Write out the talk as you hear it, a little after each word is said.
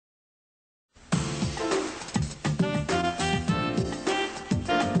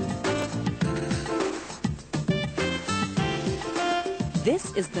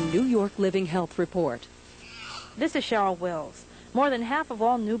This is the New York Living Health Report. This is Cheryl Wills. More than half of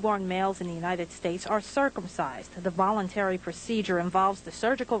all newborn males in the United States are circumcised. The voluntary procedure involves the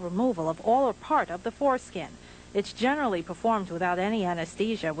surgical removal of all or part of the foreskin. It's generally performed without any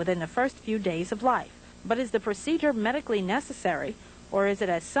anesthesia within the first few days of life. But is the procedure medically necessary, or is it,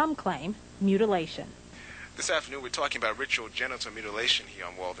 as some claim, mutilation? This afternoon we're talking about ritual genital mutilation here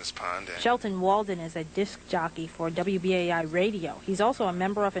on Walden's Pond. Shelton Walden is a disc jockey for WBAI Radio. He's also a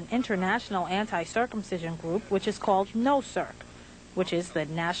member of an international anti-circumcision group which is called NOCIRC, which is the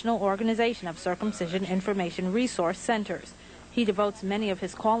National Organization of Circumcision Information Resource Centers. He devotes many of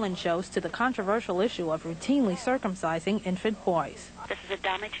his call-in shows to the controversial issue of routinely circumcising infant boys. This is a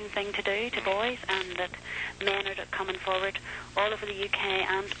damaging thing to do to boys, and that men are coming forward all over the UK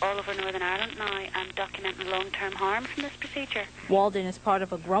and all over Northern Ireland now and documenting long-term harm from this procedure. Walden is part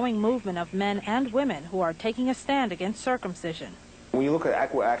of a growing movement of men and women who are taking a stand against circumcision. When you look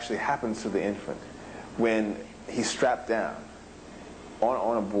at what actually happens to the infant when he's strapped down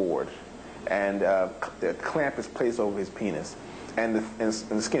on a board, and the clamp is placed over his penis, and the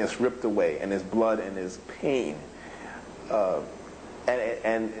skin is ripped away, and there's blood and there's pain.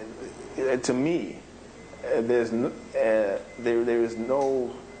 And to me, there is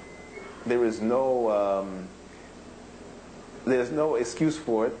no excuse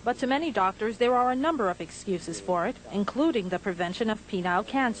for it. But to many doctors, there are a number of excuses for it, including the prevention of penile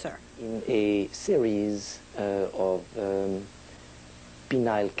cancer. In a series of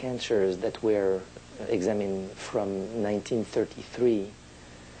penile cancers that were examined from 1933,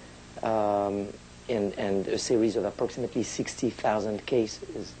 and a series of approximately 60,000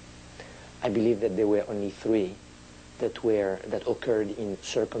 cases, I believe that there were only 3 that occurred in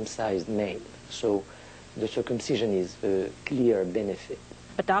circumcised male. So the circumcision is a clear benefit.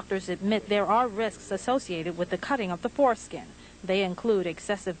 But doctors admit there are risks associated with the cutting of the foreskin. They include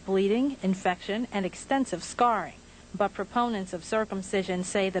excessive bleeding, infection, and extensive scarring. But proponents of circumcision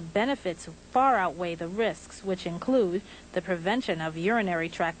say the benefits far outweigh the risks, which include the prevention of urinary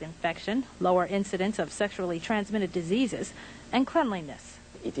tract infection, lower incidence of sexually transmitted diseases, and cleanliness.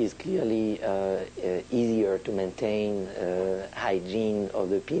 It is clearly easier to maintain hygiene of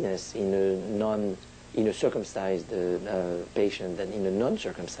the penis in a circumcised patient than in a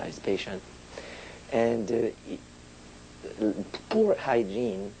non-circumcised patient. And poor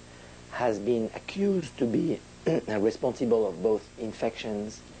hygiene has been accused to be responsible of both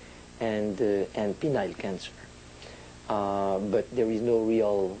infections and penile cancer. But there is no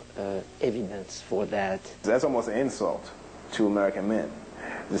real evidence for that. That's almost an insult to American men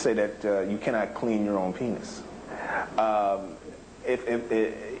to say that you cannot clean your own penis.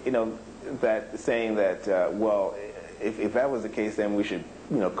 That saying that well, if that was the case, then we should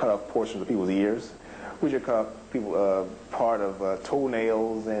cut off portions of people's ears. We should cut off part of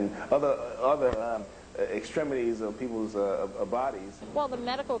toenails and other extremities of people's bodies. Well, the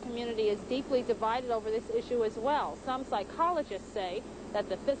medical community is deeply divided over this issue as well. Some psychologists say that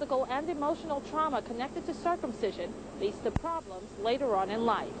the physical and emotional trauma connected to circumcision leads to problems later on in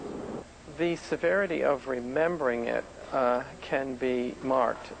life. The severity of remembering it can be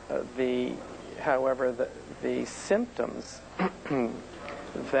marked. However, the symptoms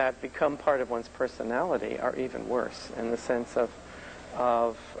that become part of one's personality are even worse, in the sense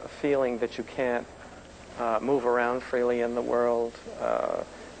of feeling that you can't move around freely in the world,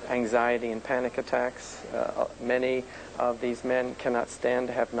 anxiety and panic attacks. Many of these men cannot stand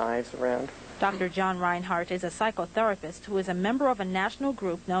to have knives around. Dr. John Reinhardt is a psychotherapist who is a member of a national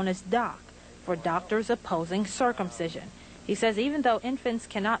group known as DOC, for Doctors Opposing Circumcision. He says even though infants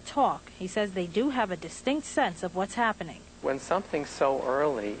cannot talk, he says they do have a distinct sense of what's happening. When something's so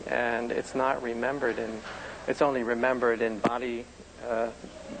early and it's not remembered, it's only remembered in body,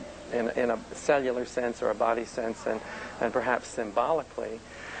 in a cellular sense or a body sense, and perhaps symbolically,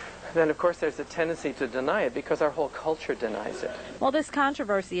 then of course there's a tendency to deny it because our whole culture denies it. Well, this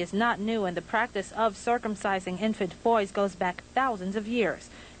controversy is not new, and the practice of circumcising infant boys goes back thousands of years.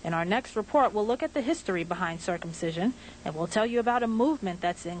 In our next report, we'll look at the history behind circumcision, and we'll tell you about a movement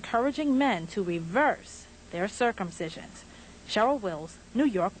that's encouraging men to reverse their circumcisions. Cheryl Wills, New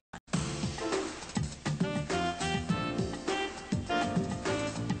York.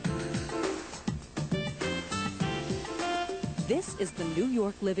 This is the New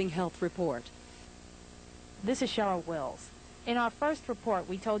York Living Health Report. This is Cheryl Wills. In our first report,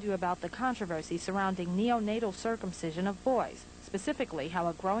 we told you about the controversy surrounding neonatal circumcision of boys, specifically how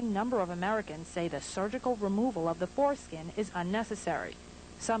a growing number of Americans say the surgical removal of the foreskin is unnecessary.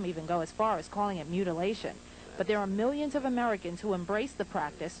 Some even go as far as calling it mutilation. But there are millions of Americans who embrace the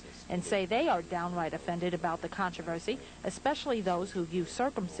practice and say they are downright offended about the controversy, especially those who view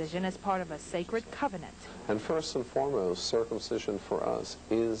circumcision as part of a sacred covenant. And first and foremost, circumcision for us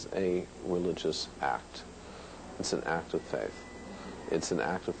is a religious act. It's an act of faith. It's an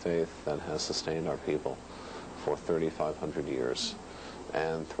act of faith that has sustained our people for 3,500 years.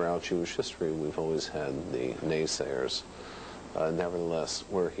 And throughout Jewish history, we've always had the naysayers. Nevertheless,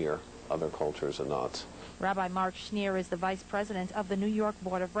 we're here. Other cultures are not. Rabbi Mark Schneer is the vice president of the New York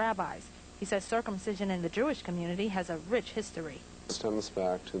Board of Rabbis. He says circumcision in the Jewish community has a rich history. It stems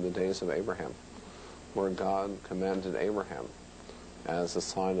back to the days of Abraham, where God commanded Abraham, as a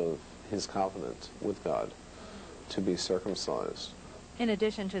sign of his covenant with God, to be circumcised. In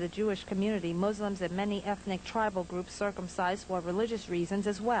addition to the Jewish community, Muslims and many ethnic tribal groups circumcise for religious reasons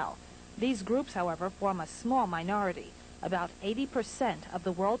as well. These groups, however, form a small minority. About 80% of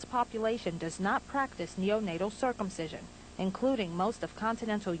the world's population does not practice neonatal circumcision, including most of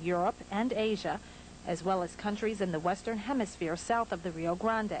continental Europe and Asia, as well as countries in the Western Hemisphere south of the Rio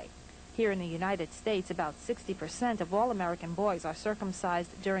Grande. Here in the United States, about 60% of all American boys are circumcised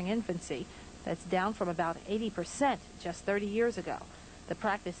during infancy. That's down from about 80% just 30 years ago. The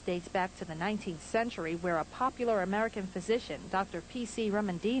practice dates back to the 19th century, where a popular American physician, Dr. P.C.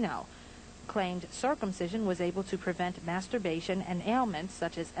 Remendino, claimed circumcision was able to prevent masturbation and ailments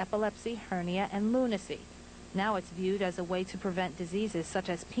such as epilepsy, hernia, and lunacy. Now it's viewed as a way to prevent diseases such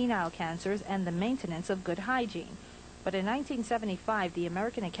as penile cancers and the maintenance of good hygiene. But in 1975, the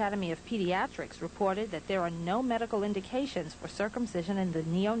American Academy of Pediatrics reported that there are no medical indications for circumcision in the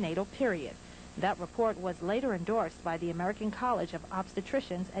neonatal period. That report was later endorsed by the American College of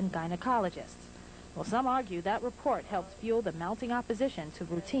Obstetricians and Gynecologists. Well, some argue that report helped fuel the mounting opposition to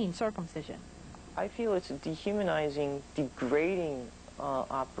routine circumcision. I feel it's a dehumanizing, degrading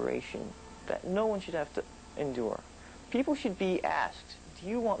operation that no one should have to endure. People should be asked, do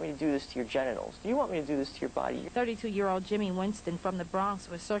you want me to do this to your genitals? Do you want me to do this to your body? 32-year-old Jimmy Winston from the Bronx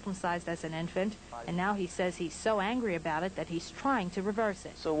was circumcised as an infant, and now he says he's so angry about it that he's trying to reverse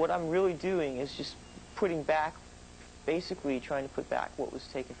it. So what I'm really doing is just putting back, basically trying to put back what was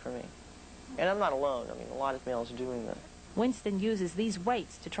taken from me. And I'm not alone. I mean, a lot of males are doing that. Winston uses these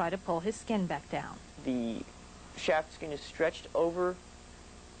weights to try to pull his skin back down. The shaft skin is stretched over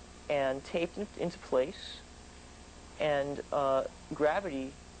and taped into place, and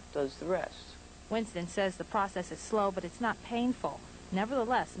gravity does the rest. Winston says the process is slow, but it's not painful.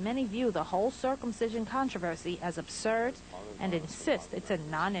 Nevertheless, many view the whole circumcision controversy as absurd and insist it's a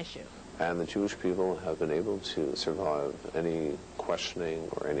non-issue. And the Jewish people have been able to survive any questioning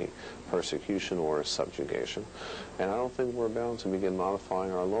or any persecution or subjugation. And I don't think we're bound to begin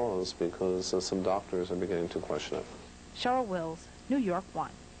modifying our laws because some doctors are beginning to question it. Cheryl Wills, New York 1.